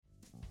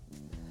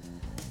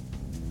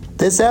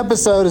This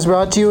episode is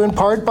brought to you in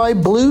part by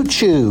Blue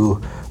Chew.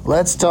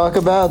 Let's talk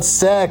about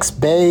sex,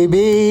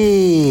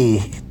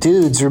 baby.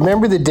 Dudes,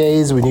 remember the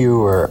days when you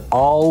were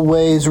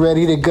always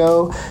ready to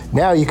go?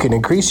 Now you can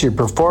increase your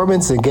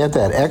performance and get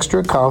that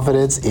extra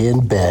confidence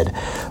in bed.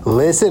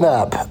 Listen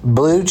up,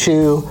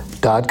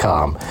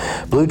 BlueChew.com.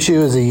 Blue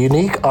Chew is a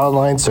unique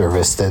online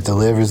service that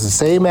delivers the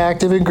same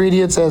active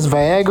ingredients as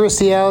Viagra,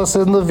 Cialis,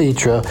 and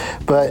Levitra,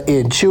 but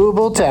in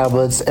chewable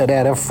tablets and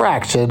at a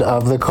fraction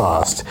of the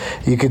cost.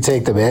 You can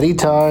take them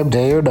anytime,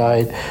 day or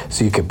night,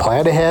 so you can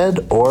plan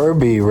ahead or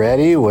be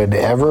ready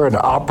whenever an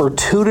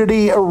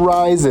opportunity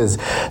arises.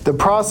 The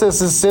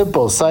process is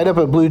simple. Sign up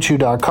at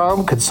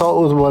BlueChew.com,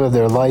 consult with one of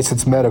their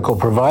licensed medical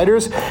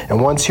providers, and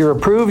once you're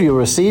approved, you'll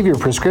receive your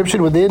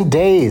prescription within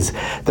days.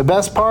 The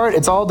best part,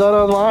 it's all done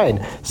online,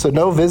 so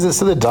no visits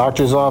to the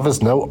doctor's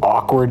office, no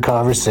awkward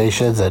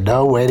conversations, and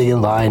no waiting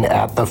in line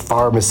at the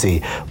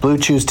pharmacy. Blue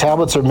Chew's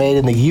tablets are made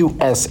in the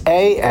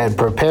USA and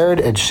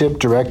prepared and shipped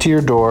direct to your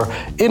door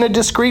in a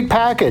discreet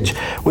package.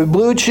 With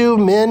Blue Chew,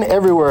 men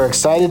everywhere are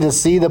excited to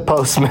see the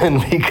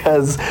postman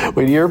because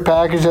when your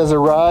package has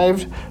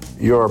arrived,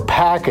 your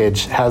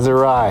package has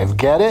arrived.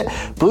 Get it?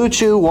 Blue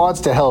Chew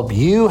wants to help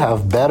you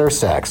have better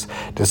sex.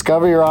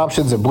 Discover your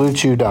options at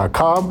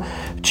BlueChew.com.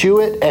 Chew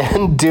it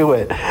and do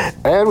it.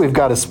 And we've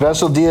got a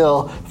special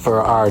deal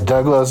for our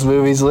Doug Loves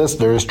Movies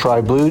listeners.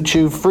 Try Blue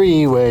Chew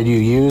free when you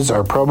use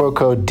our promo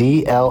code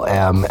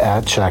DLM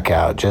at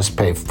checkout. Just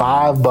pay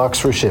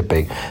 $5 for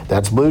shipping.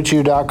 That's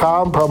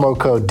BlueChew.com, promo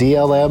code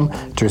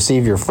DLM to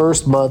receive your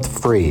first month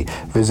free.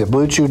 Visit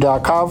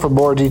BlueChew.com for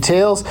more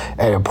details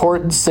and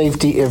important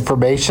safety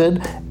information.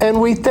 And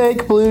we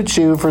thank Blue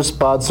Chew for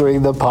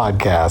sponsoring the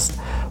podcast.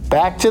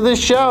 Back to the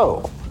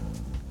show.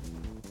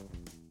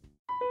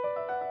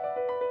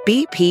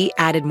 BP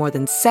added more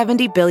than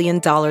 $70 billion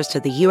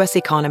to the U.S.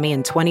 economy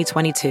in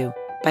 2022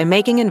 by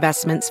making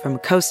investments from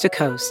coast to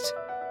coast.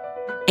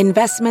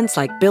 Investments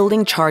like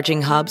building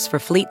charging hubs for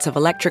fleets of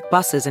electric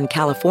buses in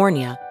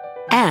California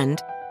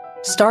and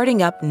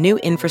starting up new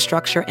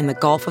infrastructure in the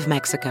Gulf of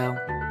Mexico.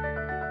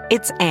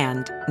 It's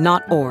and,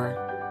 not or.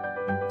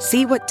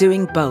 See what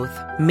doing both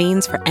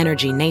means for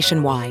energy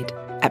nationwide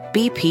at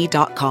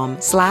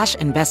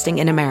bp.com/investing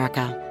in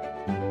America.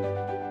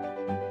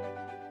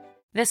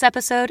 This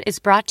episode is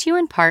brought to you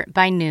in part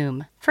by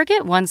Noom.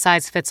 Forget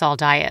one-size-fits-all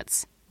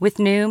diets. With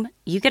Noom,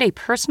 you get a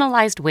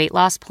personalized weight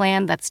loss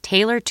plan that's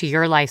tailored to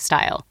your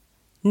lifestyle.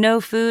 No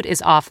food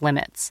is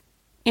off-limits.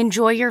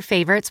 Enjoy your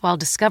favorites while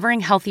discovering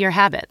healthier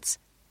habits.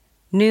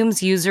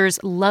 Noom's users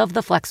love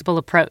the flexible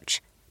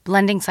approach,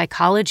 blending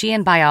psychology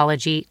and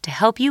biology to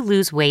help you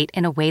lose weight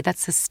in a way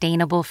that's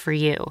sustainable for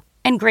you.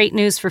 And great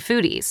news for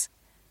foodies.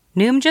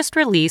 Noom just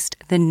released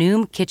the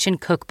Noom Kitchen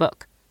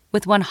Cookbook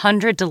with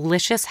 100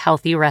 delicious,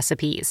 healthy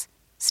recipes.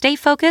 Stay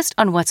focused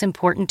on what's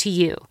important to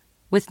you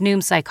with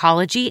Noom's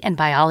psychology and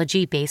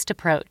biology-based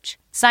approach.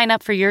 Sign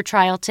up for your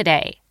trial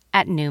today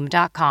at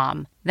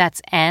Noom.com.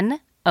 That's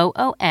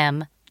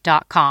NOOM.com.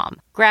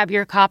 Grab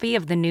your copy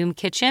of the Noom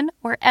Kitchen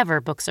wherever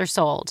books are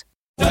sold.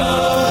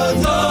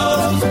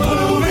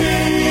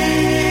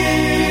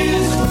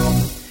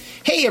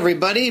 Hey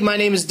everybody, my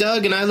name is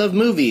Doug and I love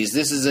movies.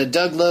 This is a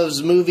Doug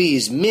Loves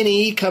Movies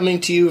mini coming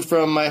to you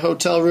from my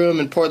hotel room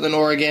in Portland,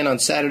 Oregon on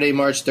Saturday,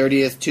 March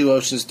 30th, 2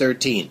 Oceans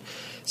 13.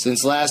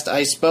 Since last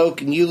I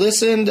spoke and you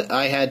listened,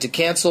 I had to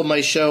cancel my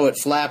show at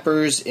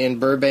Flappers in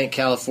Burbank,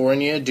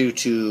 California due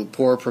to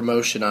poor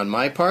promotion on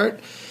my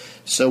part.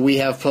 So we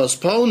have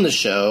postponed the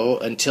show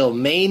until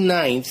May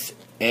 9th,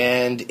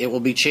 and it will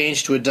be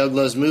changed to a Doug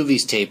Loves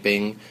Movies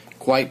taping,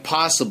 quite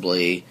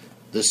possibly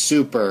the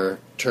Super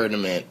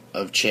Tournament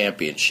of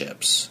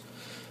Championships.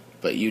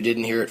 But you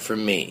didn't hear it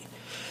from me.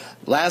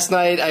 Last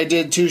night I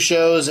did 2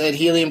 shows at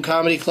Helium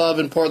Comedy Club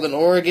in Portland,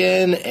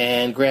 Oregon,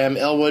 and Graham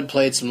Elwood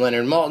played some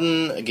Leonard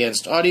Maltin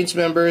against audience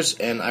members,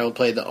 and I will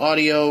play the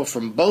audio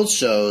from both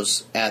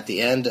shows at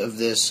the end of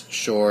this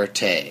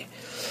shortay.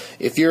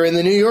 If you're in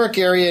the New York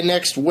area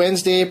next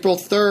Wednesday, April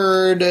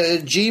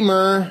 3rd,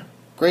 Jemer,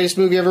 Greatest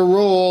Movie Ever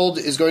Rolled,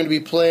 is going to be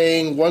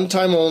playing one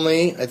time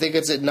only. I think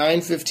it's at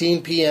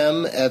 9:15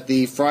 p.m. at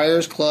the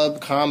Friars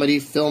Club Comedy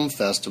Film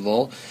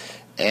Festival.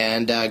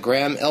 And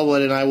Graham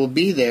Elwood and I will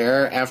be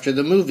there after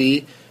the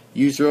movie.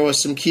 You throw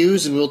us some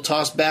Q's and we'll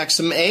toss back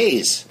some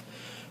A's.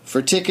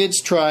 For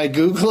tickets, try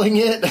Googling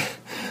it.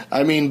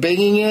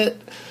 Binging it.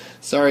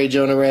 Sorry,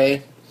 Jonah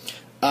Ray.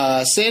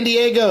 San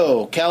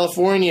Diego,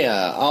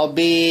 California. I'll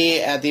be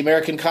at the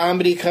American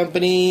Comedy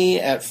Company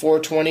at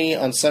 4:20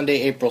 on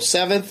Sunday, April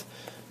 7th.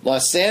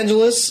 Los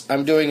Angeles,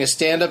 I'm doing a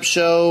stand-up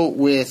show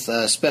with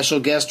a special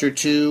guest or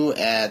two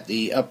at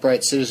the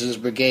Upright Citizens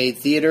Brigade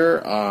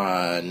Theater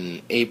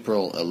on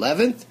April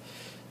 11th.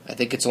 I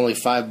think it's only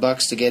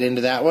 $5 to get into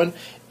that one.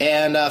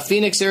 And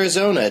Phoenix,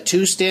 Arizona,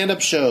 2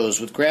 stand-up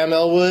shows with Graham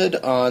Elwood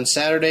on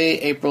Saturday,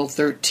 April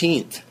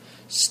 13th.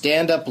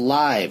 Stand-up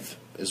live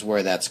is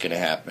where that's going to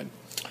happen.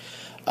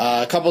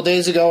 A couple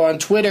days ago on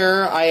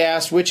Twitter, I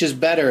asked which is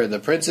better, The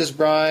Princess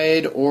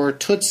Bride or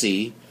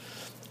Tootsie,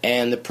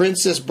 and The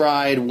Princess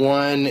Bride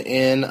won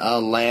in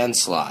a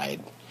landslide.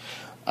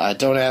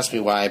 Don't ask me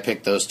why I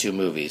picked those two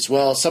movies.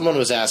 Well, someone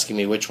was asking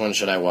me which one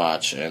should I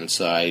watch, and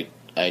so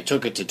I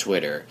took it to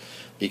Twitter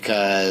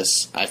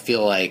because I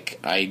feel like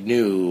I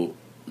knew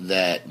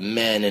that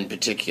men in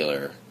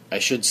particular, I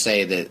should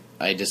say that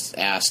I just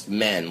asked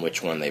men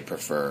which one they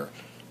prefer,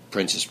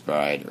 Princess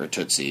Bride or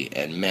Tootsie,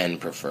 and men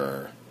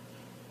prefer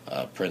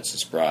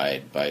Princess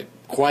Bride by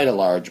quite a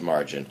large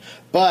margin.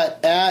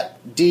 But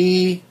at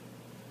DKINK,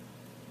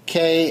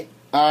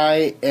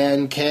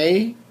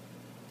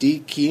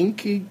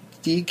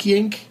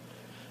 DKink,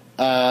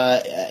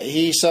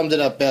 he summed it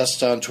up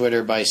best on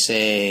Twitter by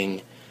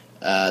saying,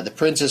 The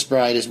Princess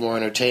Bride is more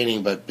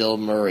entertaining, but Bill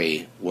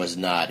Murray was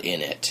not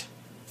in it.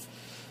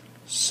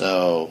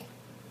 So,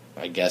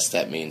 I guess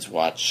that means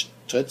watch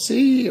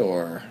Tootsie,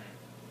 or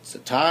it's a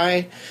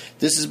tie.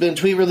 This has been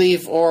Tweet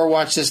Relief, or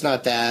Watch This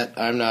Not That.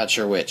 I'm not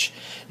sure which.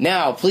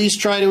 Now, please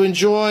try to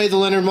enjoy the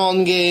Leonard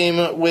Maltin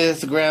game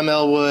with Graham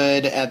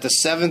Elwood at the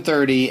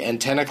 7:30 and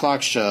 10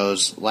 o'clock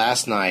shows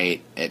last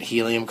night at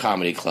Helium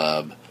Comedy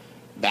Club,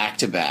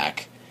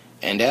 back-to-back.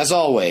 And as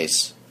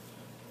always,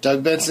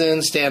 Doug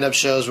Benson stand-up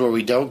shows where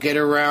we don't get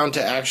around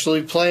to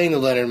actually playing the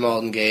Leonard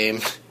Maltin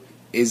game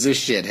is a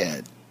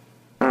shithead.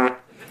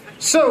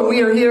 So we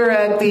are here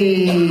at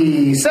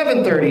the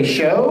 7:30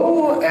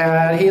 show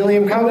at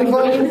Helium Comedy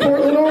Club in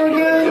Portland,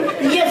 Oregon.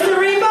 Yes,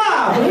 sir,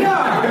 Bob. We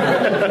are.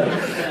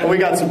 And we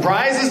got some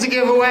prizes to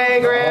give away,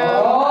 Graham.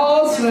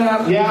 Oh,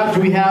 snap. Yeah, do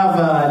we have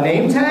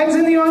name tags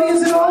in the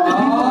audience at all? Do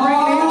people bring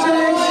name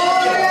tags?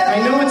 I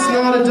know it's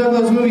not a Doug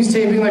Loves Movies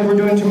taping like we're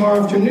doing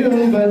tomorrow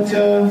afternoon, but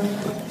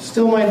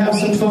still might have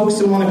some folks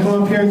that want to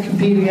come up here and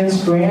compete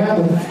against Graham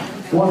in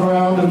one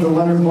round of the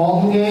Leonard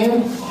Maltin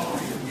game.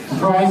 The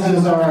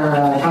prizes are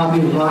a copy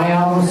of my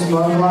album,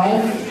 Smug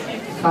Life,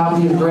 a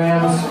copy of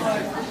Graham's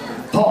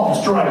Palm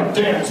Strike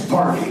Dance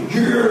Party.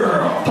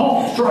 Yeah!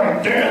 Palm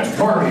Strike Dance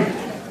Party.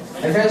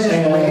 That guy's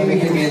just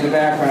waving at me in the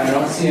background. I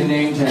don't see a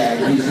name tag.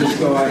 He's just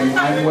going,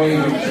 I'm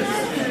waving.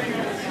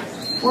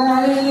 Where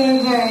are the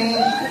name tags?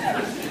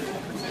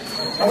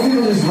 Some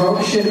people just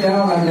wrote shit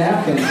down on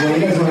napkins. Well, he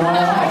doesn't want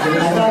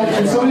to.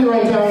 Can somebody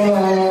write down,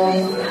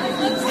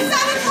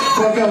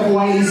 fuck up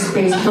Whitey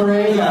Space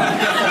Parade?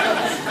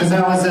 Because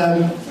that was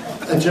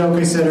a joke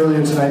I said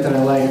earlier tonight that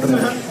I like, but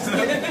I'd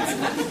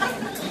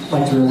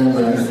like to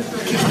remember it.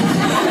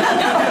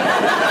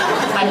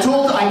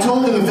 I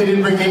told them if they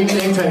didn't bring name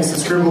tags to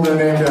scribble their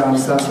name down,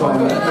 so that's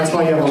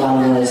why you have a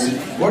lot of those.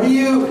 What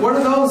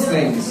are those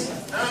things?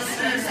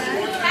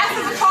 Half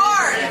of the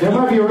card. There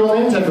might be a real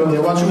name tag over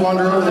there. Why don't you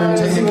wander over there and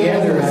take a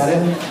gander at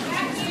it?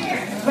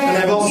 And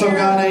I've also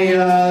got a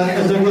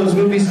Doug Loves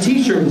Movies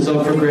t-shirt that's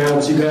up for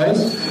grabs, you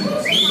guys.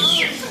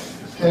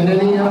 And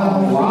anything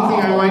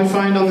I might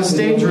find on the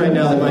stage right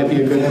now that might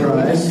be a good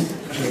prize.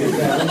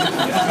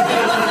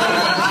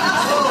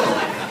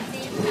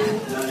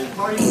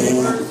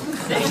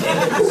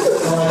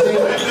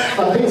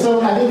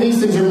 I think these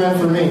things are meant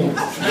for me.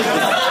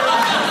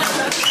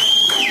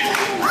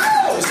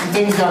 Some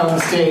things down on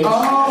the stage. That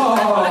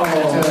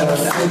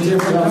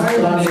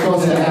I'm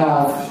supposed to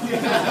have.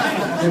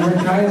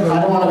 I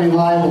don't want to be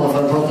liable if I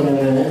put them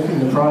in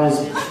the prize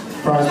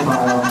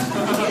pile.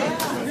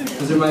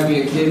 Because there might be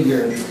a kid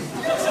here.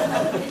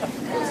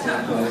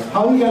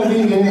 How you gotta be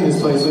to get in this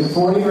place? Like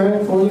 40,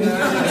 right? 40?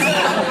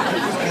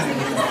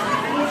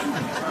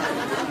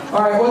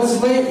 Alright, what's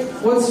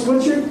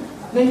your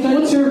name?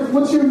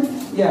 What's your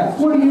yeah,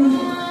 what are you?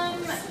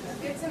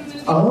 It's a movie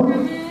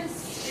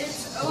premise.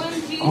 It's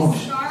OMG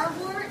Star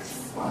Wars.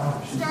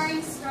 Wow.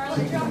 Starring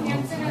Scarlett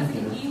Johansson as an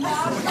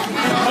Ewok.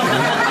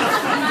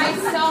 And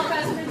myself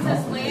as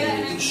Princess Leia,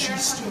 and I'm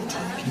Sarah.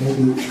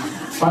 Maybe.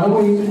 By the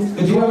way,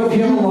 did you have a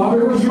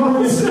water? Did you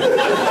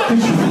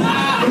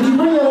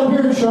bring that up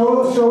here and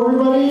show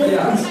everybody?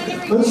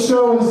 Yeah. Let's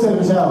show instead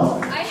of tell.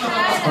 I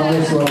had On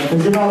this one,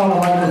 because you're not on a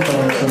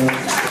microphone, so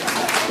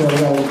we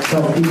gotta try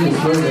to keep this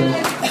moving.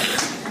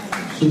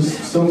 She's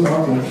still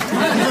talking.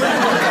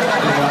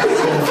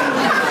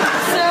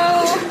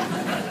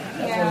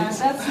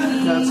 that's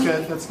me.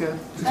 That's good.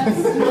 So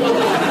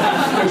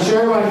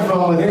share a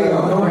microphone with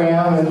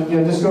Graham,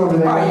 and just go over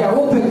there. Alright, yeah,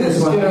 we'll pick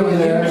this one. Get over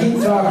there.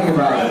 Keep talking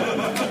about it.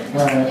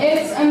 Alright.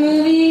 It's a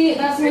movie,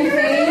 that's my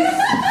face,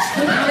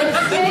 with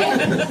lipstick.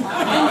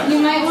 And you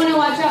might want to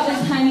watch out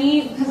this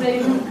honey, because I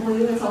didn't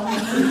believe it's all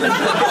honey.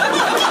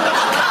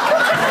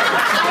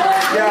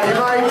 Yeah, you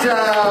might,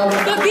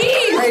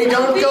 hey,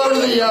 don't go to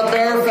the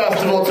Bear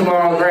Festival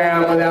tomorrow,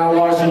 Graham, without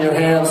washing your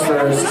hands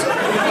first.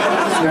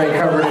 So now you're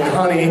covered in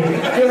honey.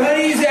 The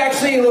honey's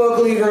actually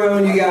locally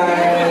grown, you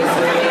guys.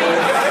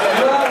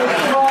 Well,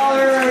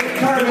 smaller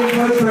carbon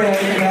footprint,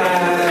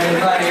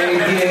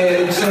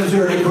 like some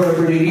sort of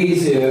corporate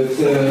adhesive.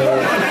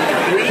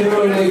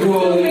 Totally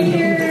cool. I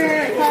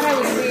thought I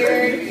was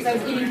weird, because I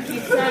was eating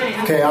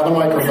pizza. Okay, on the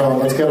microphone.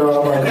 Let's get her on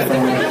the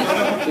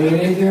microphone. Do you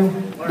need to?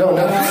 No. I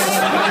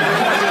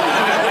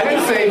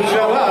didn't say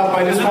shut up. I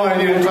just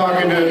wanted you to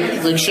talk into,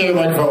 like, share the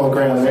microphone with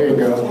Graham. There you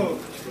go.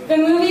 The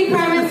movie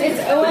premise is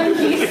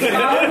OMG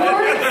Star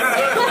Wars,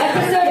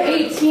 episode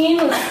 18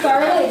 with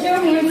Scarlett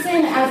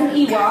Johansson as an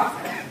Ewok.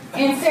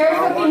 And Sarah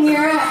fucking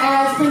Mira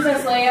as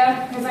Princess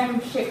Leia, because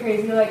I'm shit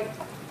crazy like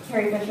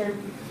Carrie Fisher.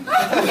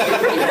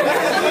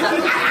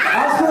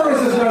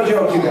 Asperger's is no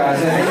joke, you guys.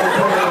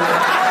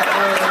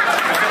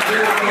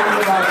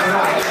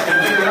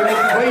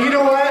 Well, you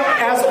know what?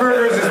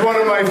 Asperger's is one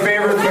of my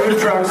favorite food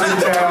trucks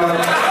in town.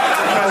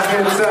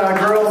 Because it's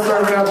girls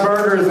serving up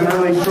burgers in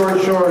really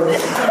short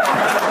shorts.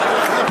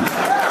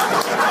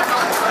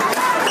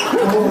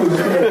 Holy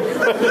shit.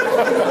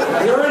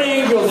 You're an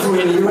angel,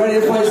 sweetie. You ready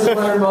to play some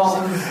Leonard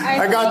Maltin?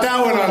 I got that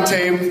one on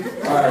tape.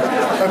 All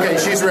right. Okay,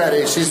 she's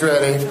ready. She's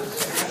ready.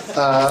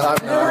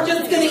 We're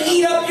just going to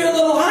eat up your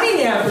little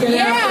honey napkin.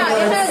 Yeah,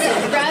 it has a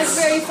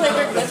raspberry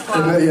flavored lip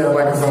balm. Yeah,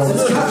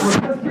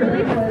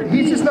 microphone.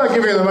 He's just not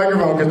giving her the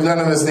microphone because none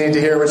of us need to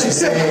hear what she's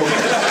saying.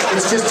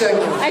 It's just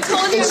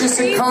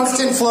a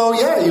constant flow.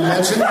 Yeah, you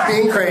mentioned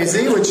being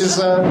crazy, which is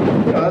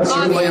that's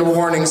usually a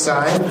warning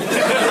sign.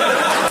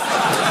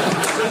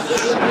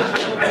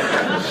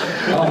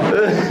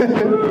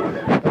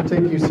 I'll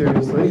take you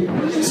seriously.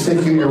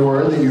 Stick you your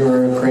word that you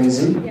are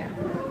crazy. Yeah.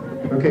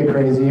 Okay,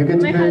 crazy. You get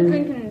to My pick.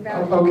 husband can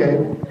vouch. Okay.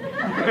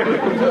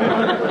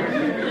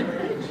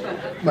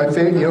 My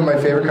favorite, you know, my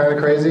favorite kind of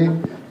crazy,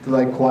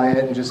 like quiet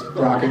and just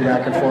rocking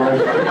back and forth.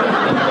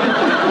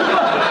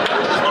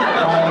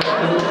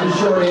 The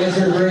short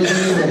answer, crazy.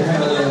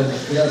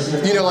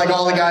 You know, like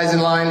all the guys in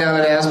line down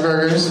at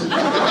Asperger's.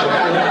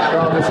 They're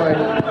all just like.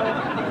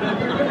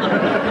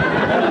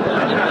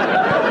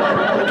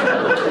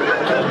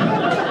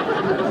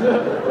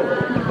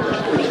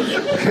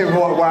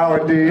 Wow,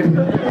 indeed.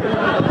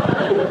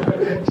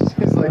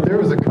 She's like, there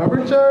was a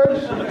cover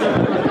charge?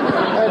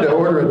 I had to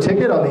order a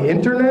ticket on the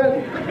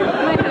internet?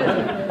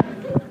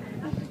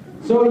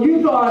 So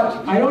you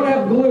thought, I don't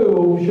have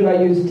glue, should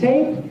I use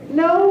tape?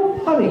 No,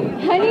 honey.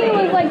 Honey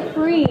was like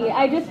free.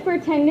 I just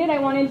pretended I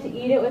wanted to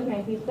eat it with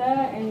my pizza,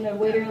 and the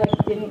waiter like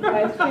didn't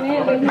question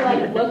it, but he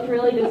like looked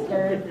really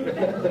disturbed.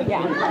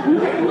 Yeah.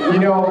 You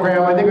know,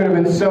 Graham, I think it would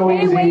have been so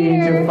Hey, easy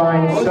waiter. to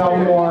find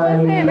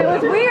someone. Listen, it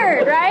was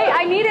weird, right?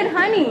 I needed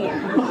honey. It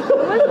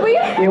was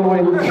weird. It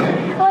would.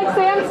 Like,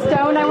 say I'm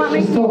stoned, I want my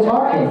She's still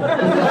talking. This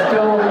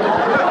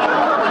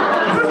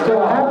is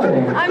still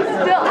happening.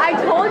 I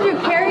told you,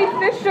 Carrie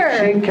Fisher.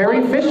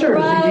 Carrie Fisher,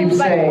 she keeps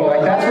saying.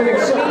 Like, that's an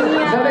is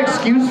that an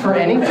excuse for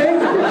anything?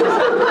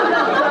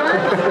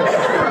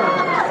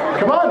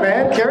 Come on,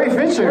 man. Carrie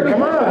Fisher,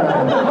 come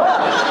on.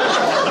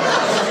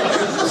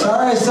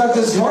 Sorry I sucked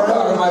this smoke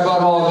out of my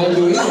butthole and made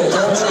you eat it.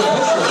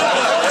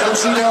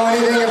 Don't you know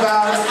anything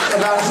about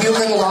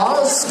human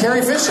laws?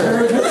 Carrie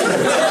Fisher.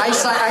 I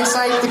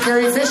cite the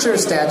Carrie Fisher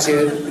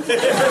statute of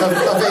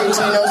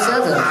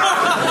 1807.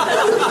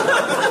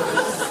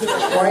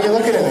 Why are you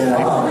looking at me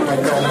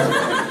like that?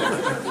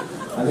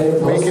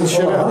 Making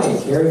shit up.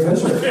 Carrie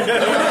Fisher.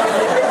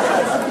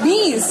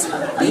 Bees.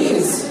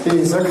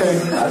 Bees, okay.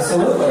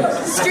 Absolutely.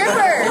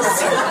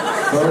 Strippers.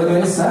 Totally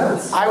makes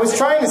sense. I was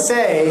trying to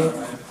say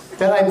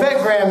that I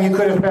bet, Graham, you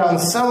could have found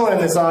someone in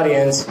this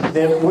audience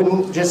that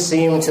wouldn't just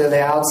seem to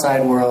the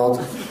outside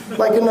world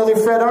like another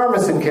Fred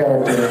Armisen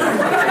character.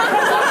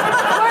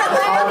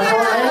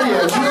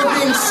 Portlandia. You are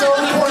being so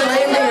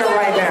Portlandia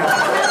right now.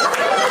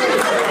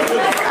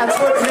 That's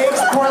what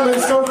makes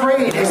Portland so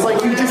great. It's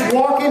like you just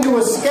walk into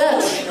a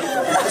sketch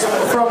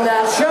from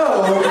that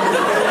show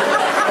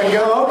and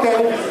go, okay.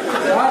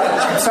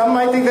 Some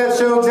might think that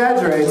show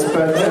exaggerates,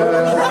 but it's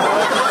not.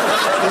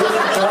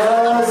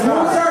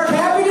 Who's our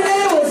cabbie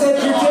today? Was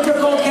it your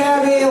typical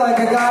cabbie, like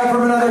a guy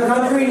from another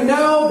country?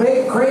 No,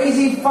 big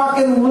crazy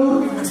fucking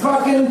loot,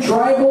 fucking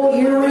tribal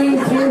earring,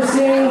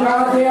 piercing,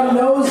 goddamn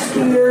nose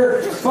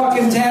spear,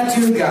 fucking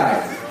tattoo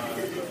guy.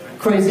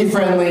 Crazy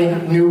friendly,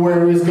 knew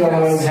where he was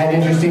going, had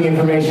interesting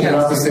information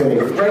about the city.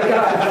 Great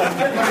guy.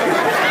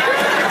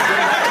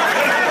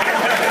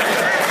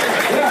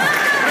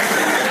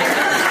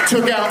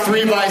 Took out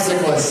 3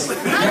 bicyclists.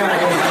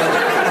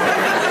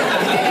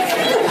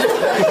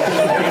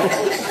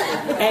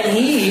 And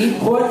he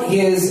put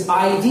his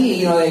ID,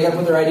 you know, they got to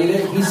put their ID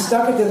there, he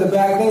stuck it to the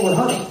back thing with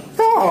honey.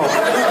 Oh.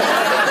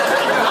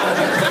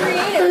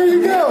 There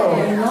you go.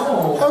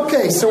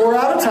 Okay, so we're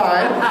out of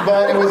time,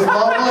 but it was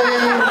lovely.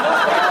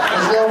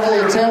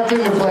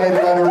 Attempting to play the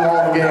Leonard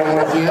Maltin game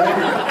with you,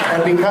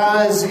 and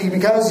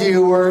because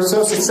you were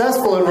so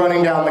successful in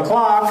running down the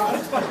clock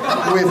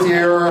with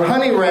your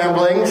honey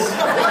ramblings,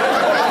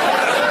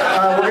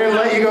 we're going to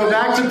let you go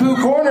back to Pooh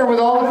Corner with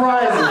all the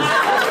prizes.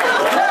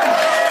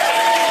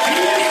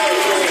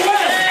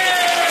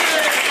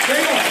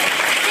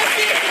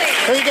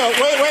 There you go.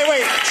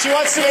 Wait. She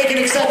wants to make an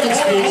acceptance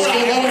speech.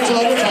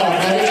 Let her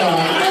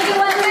talk.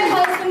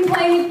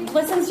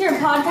 Listens to your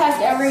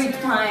podcast every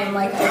time,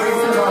 like every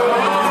single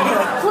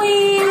time.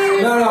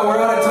 Please. No, we're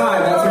out of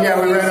time. Yeah,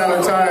 we ran out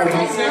of time.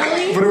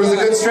 But it was a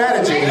good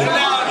strategy.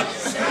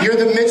 You're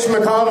the Mitch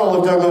McConnell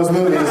of Douglas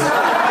movies.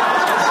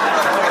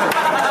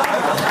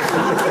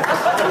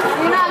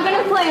 You're not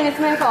gonna play, and it's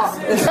my fault.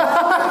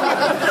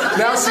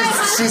 Now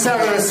she's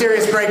having a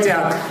serious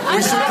breakdown.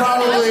 We should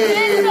probably.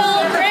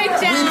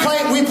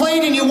 We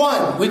played and you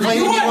won. We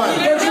played and you won. Don't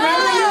you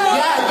remember?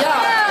 Yeah.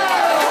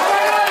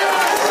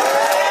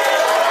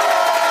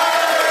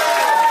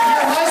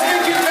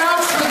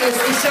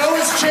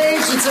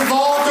 it's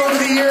evolved over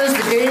the years.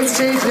 The game's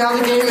changed. Now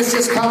the game has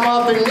just come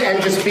up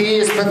and just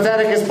be as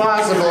pathetic as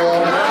possible.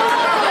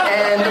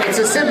 And it's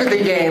a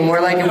sympathy game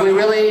where, like, if we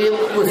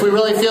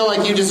really feel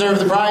like you deserve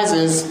the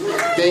prizes,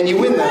 then you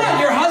win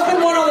them. Your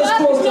husband won all the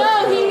schools.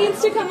 No, he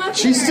needs to come up.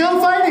 She's still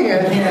fighting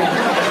it. Yeah.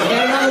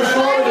 Get another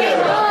show there.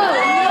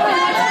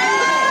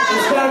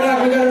 We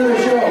got another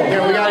show.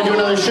 Yeah, we got to do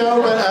another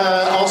show, but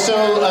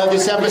also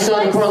this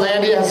episode in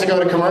Portlandia has to go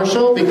to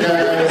commercial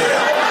because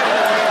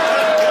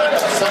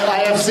some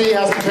IFC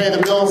has to pay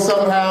the bill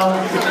somehow.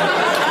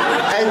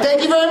 And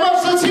thank you very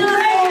much. Let's hear it.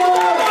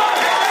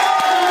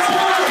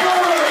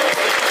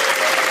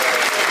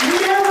 You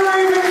never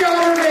even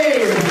got her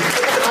name.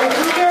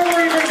 You never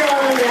even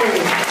got her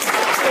name.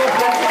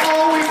 That's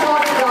all we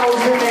talked about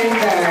was the name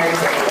tag.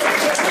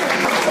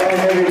 And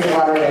never even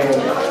got her name.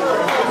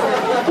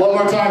 One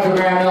more time for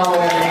Graham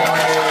Elwood.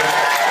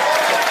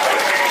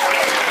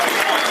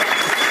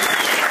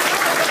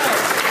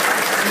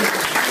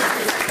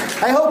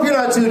 I hope you're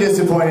not too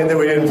disappointed that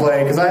we didn't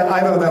play, because I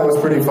thought that was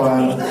pretty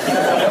fun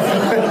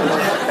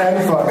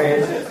and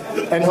funny,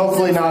 and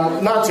hopefully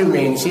not too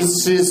mean.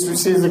 She's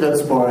a good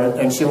sport,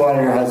 and she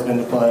wanted her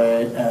husband to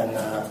play, and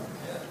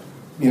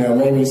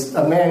maybe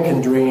a man can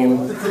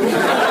dream.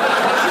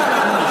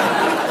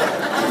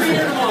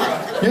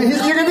 You're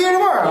gonna be here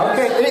tomorrow,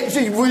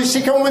 okay? Will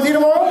she come with you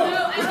tomorrow?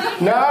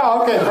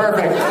 No, okay,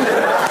 perfect.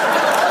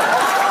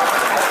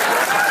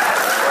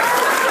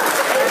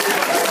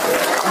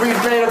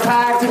 We've made a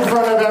pact in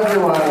front of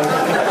everyone.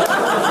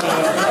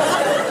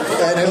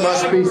 And it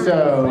must be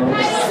so.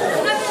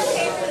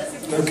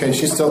 Okay,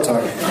 she's still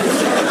talking.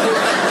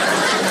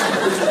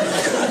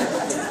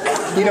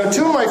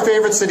 Two of my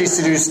favorite cities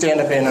to do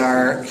stand-up in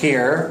are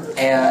here,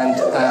 and,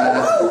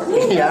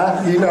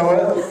 yeah, you know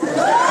it,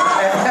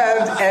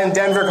 and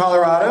Denver,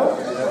 Colorado.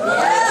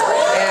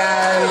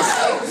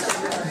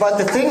 But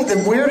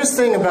the weirdest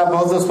thing about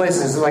both those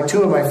places is, like,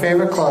 two of my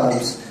favorite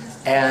clubs,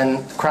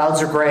 and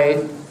crowds are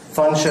great.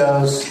 Fun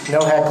shows,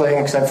 no heckling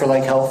except for,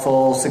 like,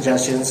 helpful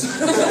suggestions.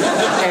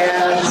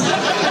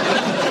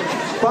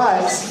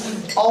 But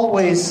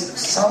always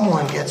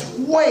someone gets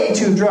way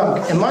too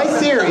drunk. And my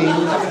theory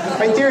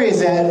is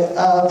that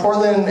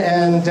Portland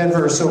and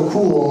Denver are so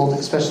cool,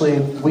 especially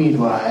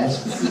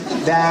weed-wise,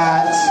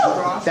 that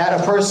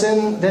a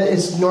person that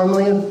is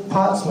normally a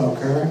pot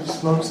smoker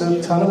smokes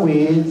a ton of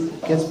weed,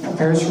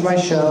 prepares for my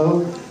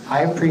show.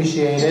 I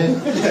appreciate it.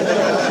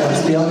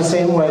 Let's be on the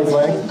same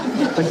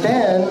wavelength. But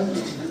then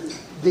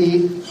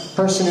the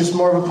person who's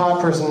more of a pot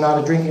person, not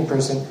a drinking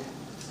person,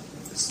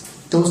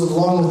 goes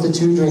along with the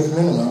 2-drink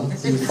minimum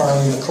that you find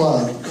in the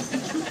club,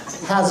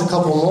 has a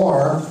couple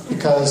more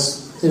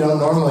because they don't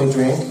normally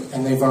drink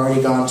and they've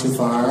already gone too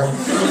far, and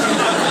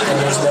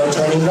there's no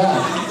turning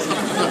back.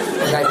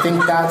 And I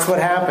think that's what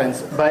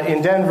happens. But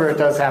in Denver, it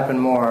does happen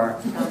more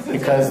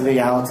because of the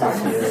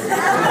altitude.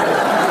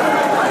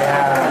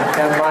 Yeah,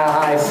 that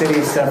mile-high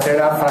city stuff, they're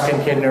not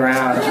fucking kidding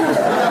around.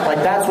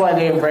 Like, that's why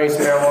they embrace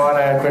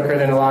marijuana quicker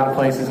than a lot of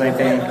places, I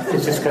think.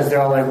 It's just because they're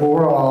all like, well,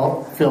 we're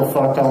all feel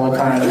fucked all the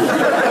time. We're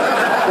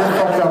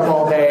fucked up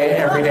all day,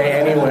 every day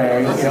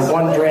anyway.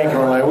 One drink and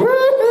we're like,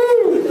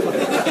 woo-hoo!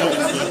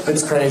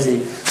 It's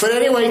crazy. But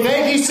anyway,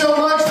 thank you so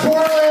much,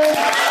 Portland!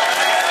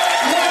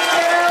 One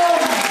down,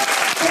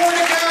 4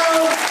 to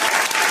go.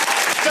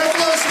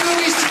 Douglas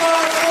Movies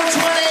tomorrow,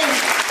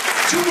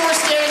 4:20. 2 more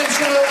stand-up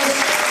shows.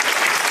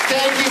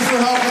 Thank you for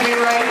helping me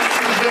write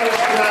the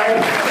jokes tonight.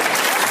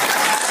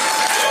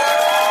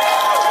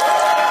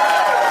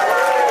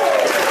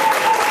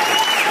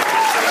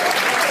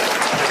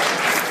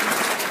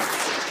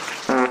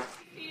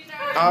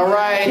 All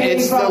right,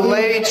 it's the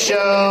late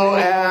show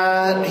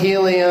at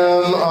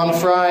Helium on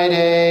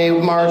Friday,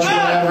 March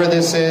whatever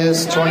this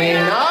is,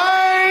 29th.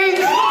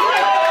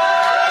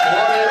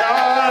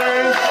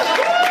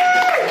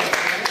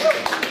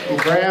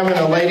 Graham and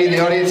a lady in the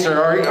audience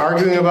are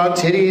arguing about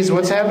titties.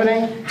 What's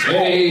happening?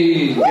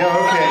 Hey. Yeah,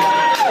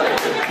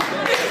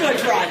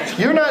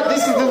 okay. You're not.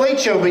 This is the late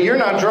show, but you're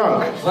not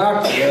drunk.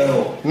 Fuck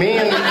you. Me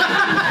and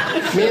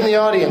the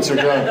audience are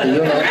drunk, but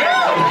you're not.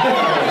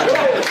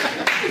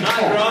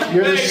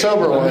 You're the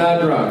sober one. I'm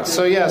not drunk.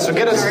 So yeah,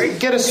 get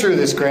us through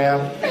this,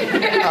 Graham.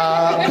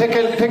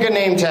 Pick a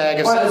name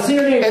tag. Let's see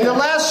your name. In the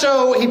last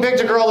show, he picked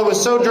a girl that was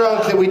so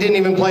drunk that we didn't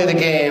even play the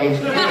game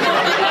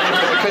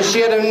because she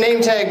had a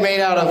name tag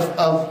made out of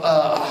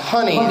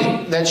honey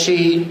that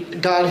she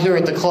got here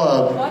at the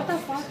club. What the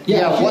fuck?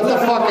 Yeah, what the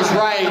fuck is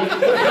right?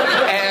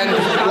 And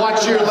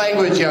watch your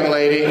language, young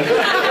lady.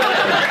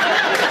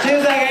 She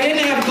was like, I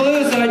didn't have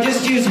glue, so I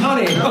just used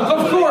honey.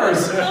 Of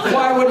course.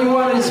 Why would you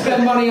want to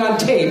spend money on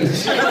tape?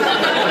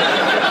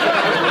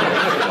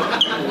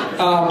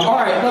 All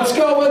right, let's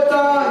go with what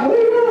are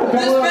you doing?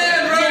 This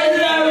man right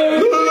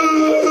here.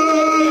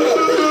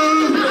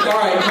 All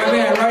right, my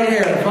man right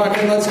here.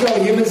 Fucking, let's go.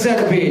 Human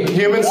centipede.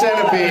 Human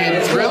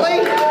centipede.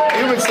 Really?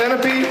 Human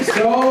centipede?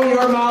 Throw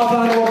your mouth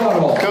onto a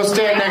butthole. Go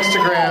stand next to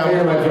Graham.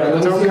 Here, my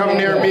friend. Don't come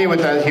near me with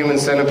that human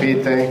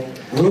centipede thing.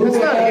 It's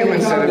not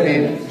human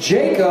centipede.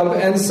 Jacob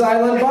and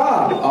Silent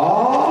Bob.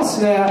 Oh,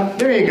 snap.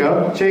 There you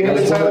go. Jacob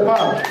and Silent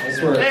Bob.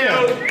 Nice work.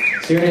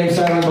 So your name's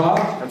Silent Bob?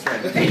 That's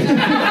right.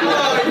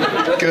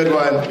 Good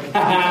one.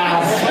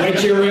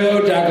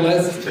 Switcheroo,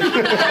 Douglas.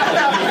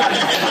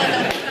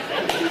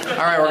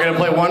 All right, we're going to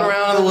play one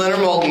round of the Leonard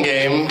Moulton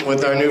game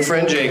with our new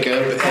friend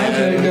Jacob. Hi,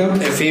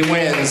 Jacob. If he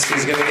wins,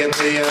 he's going to get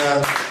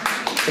the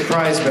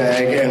prize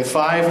bag, and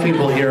 5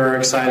 people here are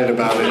excited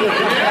about it.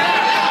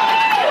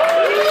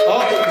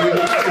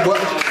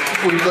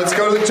 Let's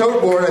go to the tote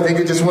board. I think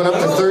it just went up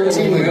to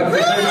 13. We got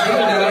 13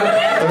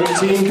 now.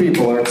 13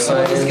 people are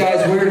excited. This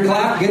guy's weird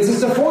clap gets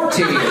us to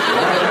 14.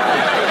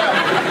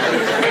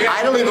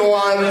 I don't even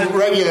want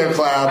regular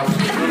clap.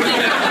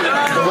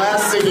 The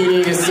last thing you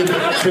need is to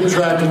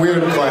contract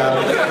weird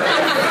clap.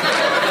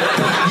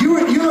 You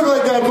look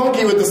like that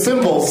monkey with the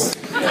cymbals.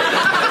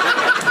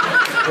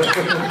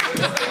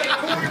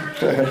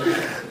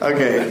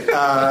 Okay.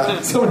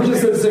 Someone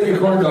just said stick a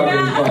corn dog in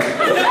his butt.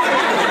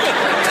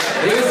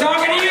 He was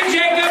talking to you,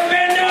 Jacob.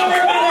 Bend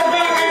over,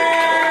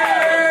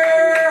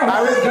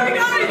 motherfucker!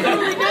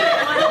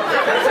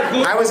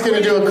 I was going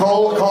to do a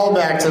call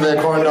back to the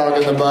corn dog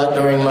in the butt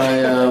during my,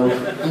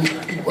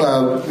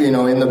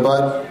 in the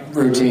butt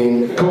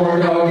routine. Corn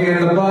dog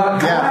in the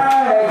butt. Yeah.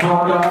 Hi,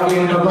 corn dog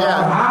in the butt.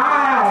 Yeah.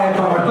 Hi,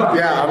 corn dog.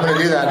 Yeah, I'm going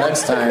to do that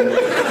next time.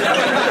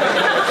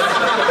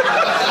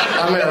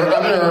 I'm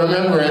going to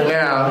remember it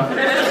now.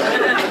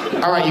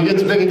 All right, you get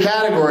to pick a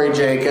category,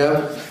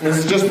 Jacob. This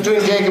is just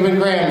between Jacob and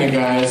Graham, you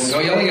guys. No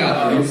yelling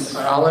out, please.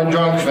 All in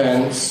drunk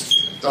fence.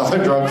 All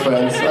in drunk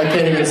fence. I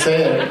can't even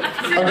say it.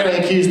 How can I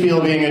accuse people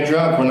of being a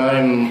drunk when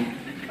I'm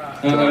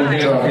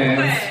drunk?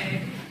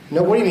 Okay.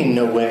 No, what do you mean,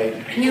 no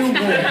way? No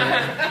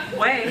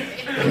way.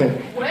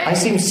 I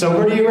seem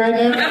sober to you right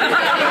now?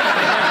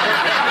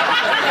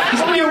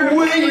 There's no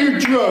way you're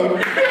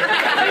drunk.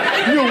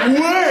 No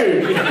way.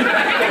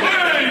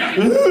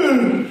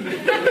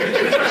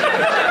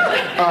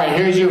 All right,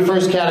 here's your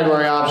first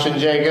category option,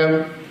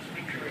 Jacob.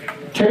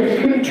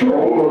 Take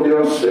control of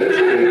your city.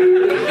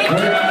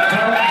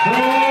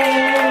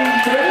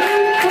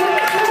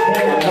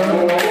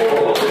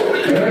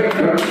 Take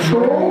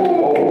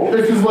control.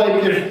 This is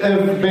like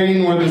if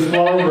Bane were the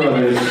Small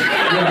Brothers.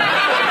 Yeah.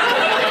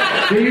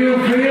 Do you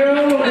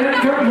feel in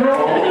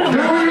control? Do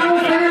you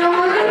feel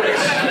it?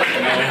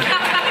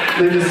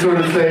 They just sort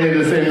of say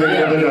the same thing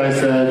the other guy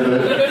said.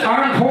 But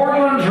I'm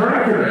Portland's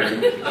record.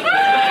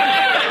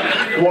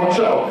 watch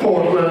out,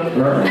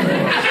 Portland.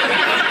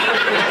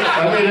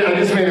 I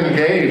just made him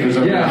gay for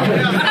some reason.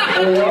 Yeah.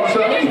 Oh, watch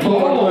out,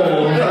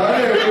 Portland.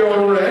 I am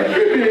your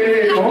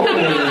reckoning.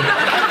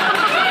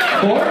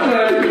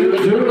 Portland,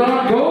 do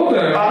not go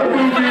there. I will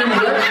be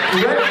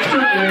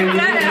reckoning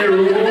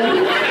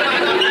you.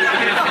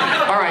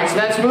 All right, so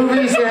that's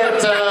movies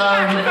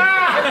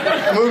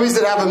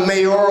that have a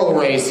mayoral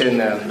race in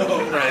them.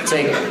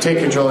 Take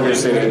control of your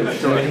city.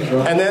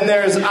 And then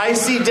there's I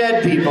See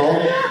Dead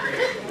People.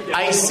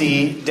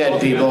 Icy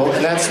dead people,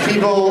 and that's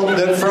people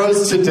that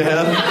froze to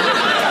death.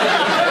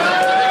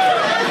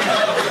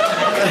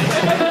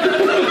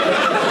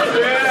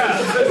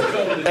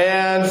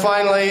 And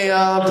finally,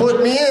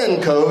 Put Me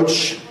In,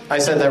 Coach. I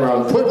said that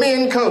wrong. Put Me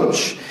In,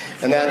 Coach.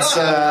 And that's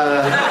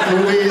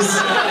movies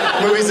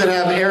that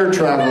have air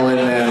travel in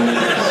them.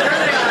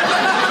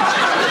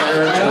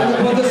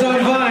 Put this on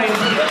Vine.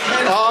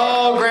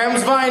 Oh,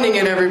 Graham's vining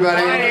it,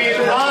 everybody.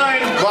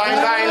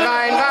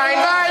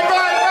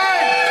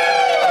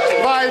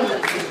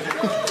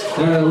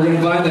 We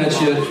can find that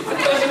shit.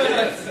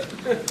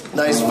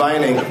 Nice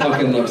vining.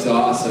 Fucking looks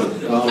awesome.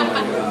 Oh my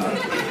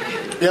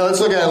god. Yeah, let's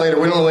look at it later.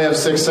 We only have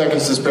 6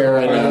 seconds to spare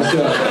right now.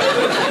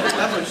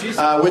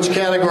 Which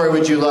category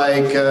would you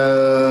like,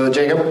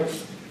 Jacob?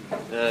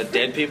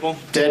 Dead people.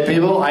 Dead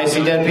people? I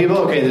see dead people?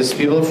 Okay, this is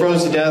people who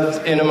froze to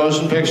death in a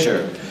motion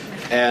picture.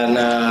 And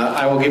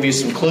I will give you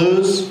some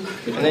clues.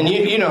 And then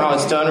you know how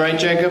it's done, right,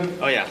 Jacob?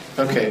 Oh, yeah.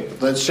 Okay,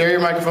 let's share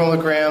your microphone with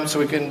Graham so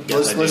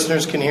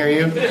listeners can hear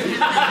you.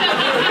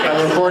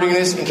 I'm recording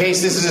this. In case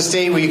this is a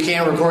state where you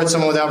can't record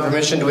someone without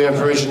permission, do we have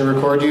permission to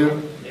record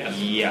you?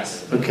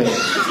 Yes. Okay.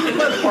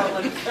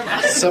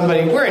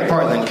 We're in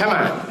Portland, come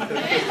on.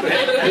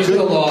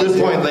 Good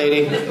point,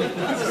 lady.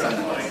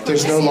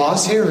 There's no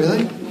laws here,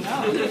 really?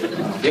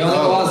 The only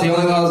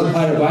laws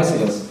apply to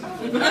bicycles.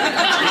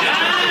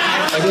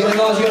 Like the only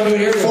laws you have to do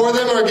here. For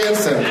them or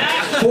against them?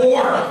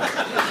 For.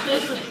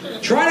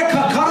 Try to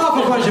cut off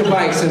a bunch of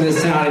bikes in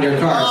this town in your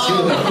car. See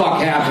what the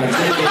fuck happens.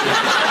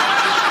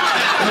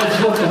 They'll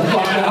flip the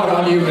fuck out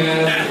on you,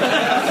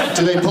 man.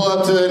 Do they pull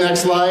up to the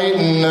next light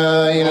and,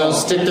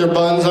 stick their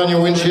buns on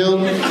your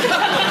windshield?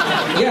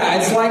 Yeah,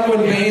 it's like when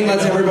Bane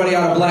lets everybody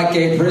out of Black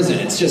Gate prison.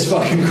 It's just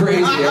fucking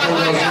crazy.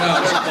 Everyone goes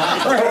nuts.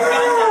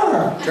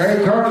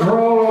 Take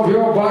control of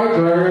your bike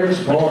lanes,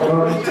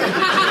 Portland.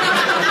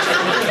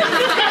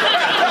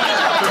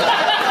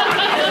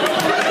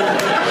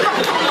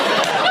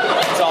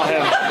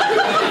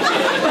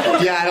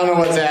 Yeah, I don't know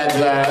what to add to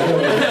that.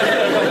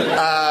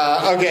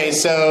 Okay,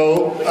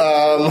 so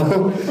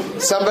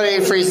somebody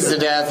freezes to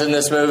death in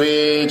this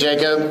movie,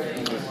 Jacob.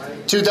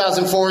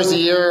 2004 is the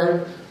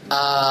year.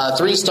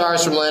 3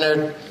 stars from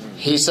Leonard.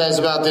 He says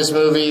about this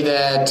movie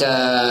that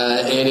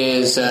it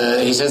is.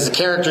 He says the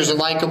characters are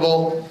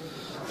likable,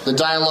 the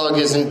dialogue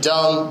isn't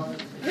dumb,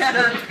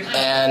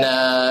 and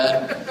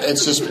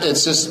it's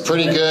just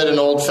pretty good and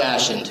old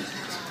fashioned.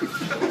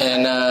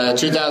 And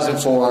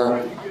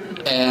 2004,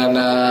 and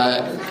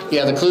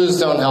the clues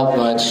don't help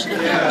much.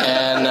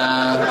 And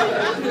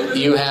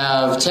you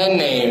have 10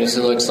 names.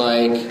 It looks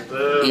like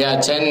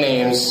 10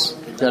 names.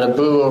 Got a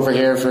boo over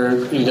here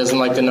for he doesn't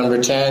like the number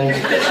 10.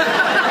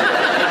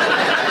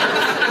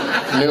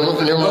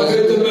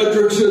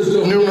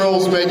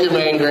 Numerals make him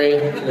angry.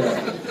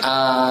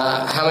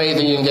 How many do you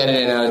think you can get it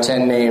in out of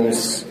 10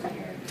 names?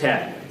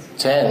 10.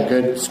 10.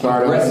 Good.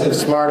 Smart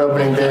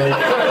opening bid.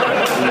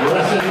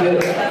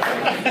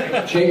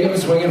 Jacob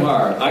swinging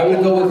hard. I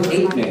will go with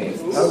 8 names.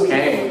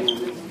 Okay.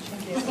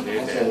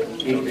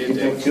 You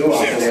took 2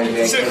 off of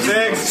there,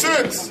 Jacob.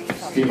 6.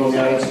 People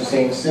nights are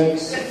saying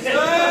 6.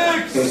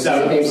 They've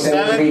said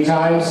it 3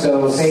 times,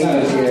 so Satan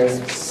is here.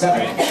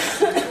 7.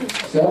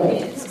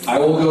 7. I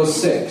will go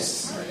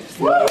 6.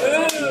 Well,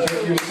 you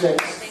took your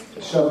 6.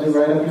 Shoved it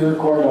right up your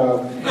corn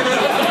dog. Name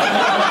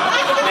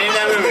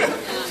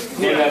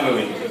that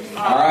movie.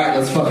 All right,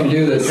 let's fucking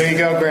do this. Here you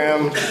go,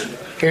 Graham.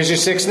 Here's your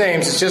 6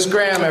 names. It's just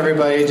Graham,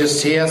 everybody.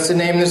 Just he has to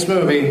name this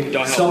movie.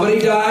 Somebody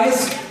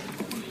dies,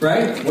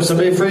 right?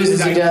 Somebody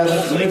freezes to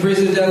death. Somebody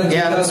freezes to death.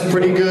 Yeah, that's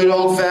pretty good,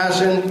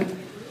 old-fashioned.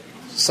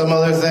 Some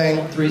other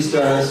thing. 3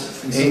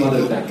 stars and some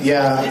other thing.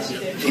 Yeah.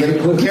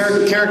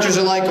 Characters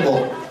are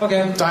likable.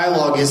 Okay.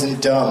 Dialogue isn't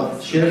dumb.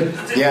 Sure.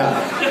 Yeah.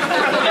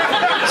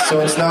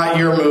 So it's not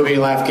your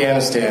movie,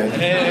 Afghanistan.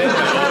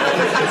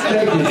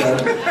 Thank you,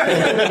 Doug.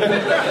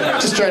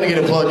 Just trying to get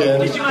a plug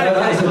in.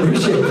 I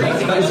appreciate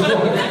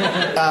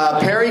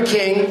that. Perry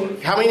King.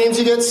 How many names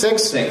you get?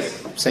 6?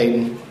 6.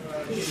 Satan.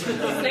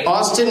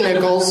 Austin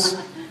Nichols.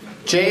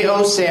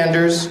 J.O.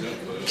 Sanders.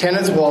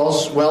 Kenneth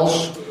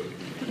Welsh.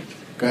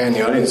 Guy in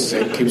the audience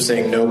keeps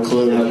saying no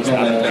clue.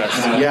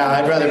 Yeah,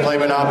 I'd rather play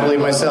Monopoly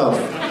myself.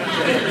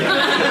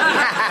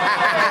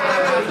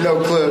 No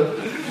clue.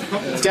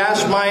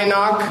 Dash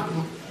Minock.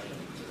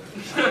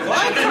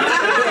 What?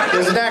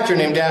 There's an actor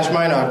named Dash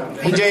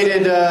Minock. He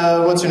dated,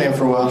 what's her name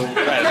for a while? I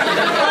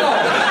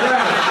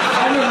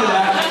remember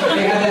that.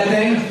 They had that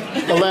thing?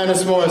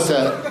 Alanis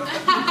Morissette.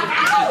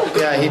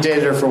 Yeah, he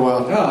dated her for a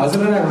while. Oh,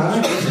 isn't that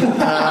ironic?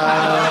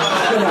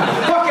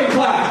 Fucking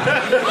clap!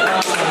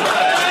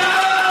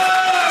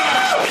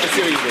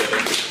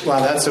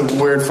 Wow, that's a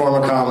weird form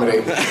of comedy.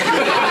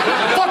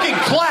 Fucking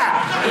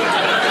clap!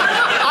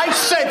 I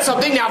said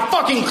something, now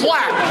fucking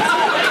clap!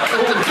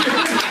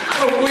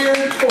 A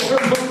weird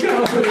form of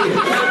comedy.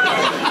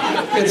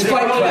 It's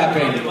fight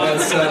clapping.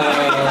 That's,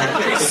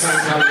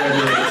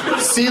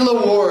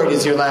 Sheila Ward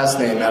is your last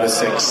name out of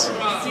 6.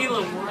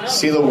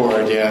 Sheila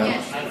Ward,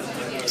 yeah.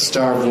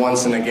 Star of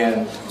Once and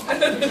Again.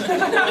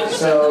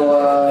 So,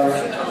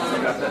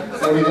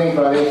 what do you think,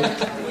 buddy?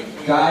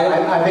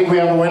 I think we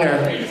have a winner.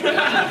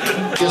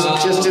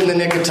 Just in the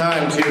nick of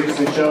time, too, because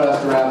the show has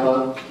to wrap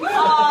up.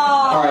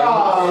 All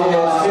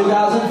right. It is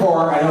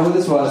 2004. I know who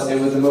this was.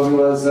 The movie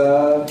was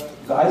The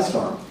Ice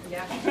Storm.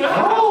 Yeah. I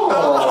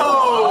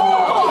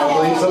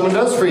believe someone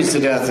does freeze to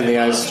death in the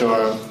ice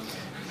storm.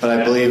 But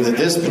I believe that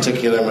this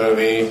particular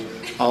movie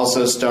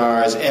also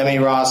stars Emmy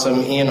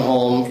Rossum, Ian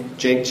Holm,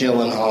 Jake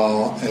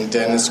Gyllenhaal, and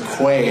Dennis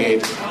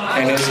Quaid,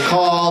 and is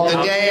called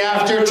The Day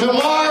After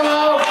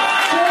Tomorrow.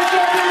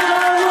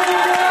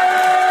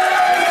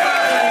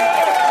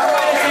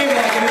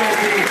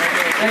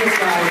 Thanks,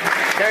 guys.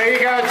 There you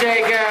go,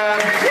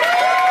 Jacob.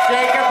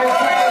 Jacob is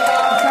playing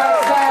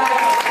outside.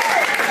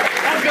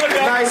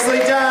 Nicely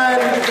done.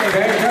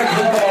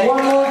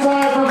 One more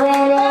time for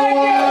Brown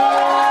Elwood.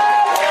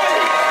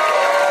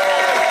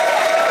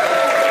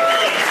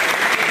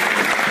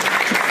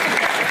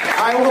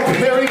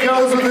 There he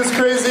goes with his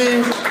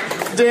crazy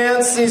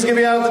dance. He's going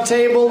to be out at the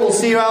table. We'll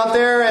see you out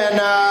there. And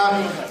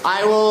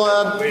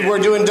we're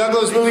doing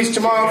Douglas Movies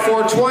tomorrow at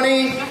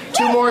 4:20.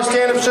 2 more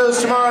stand-up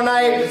shows tomorrow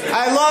night.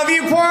 I love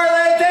you,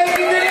 Portland. Thank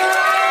you, good night.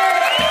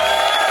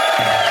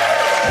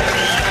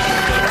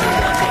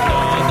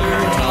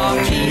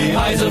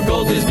 Eyes of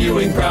gold, his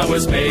viewing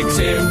prowess makes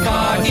him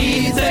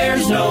cocky.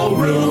 There's no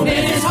room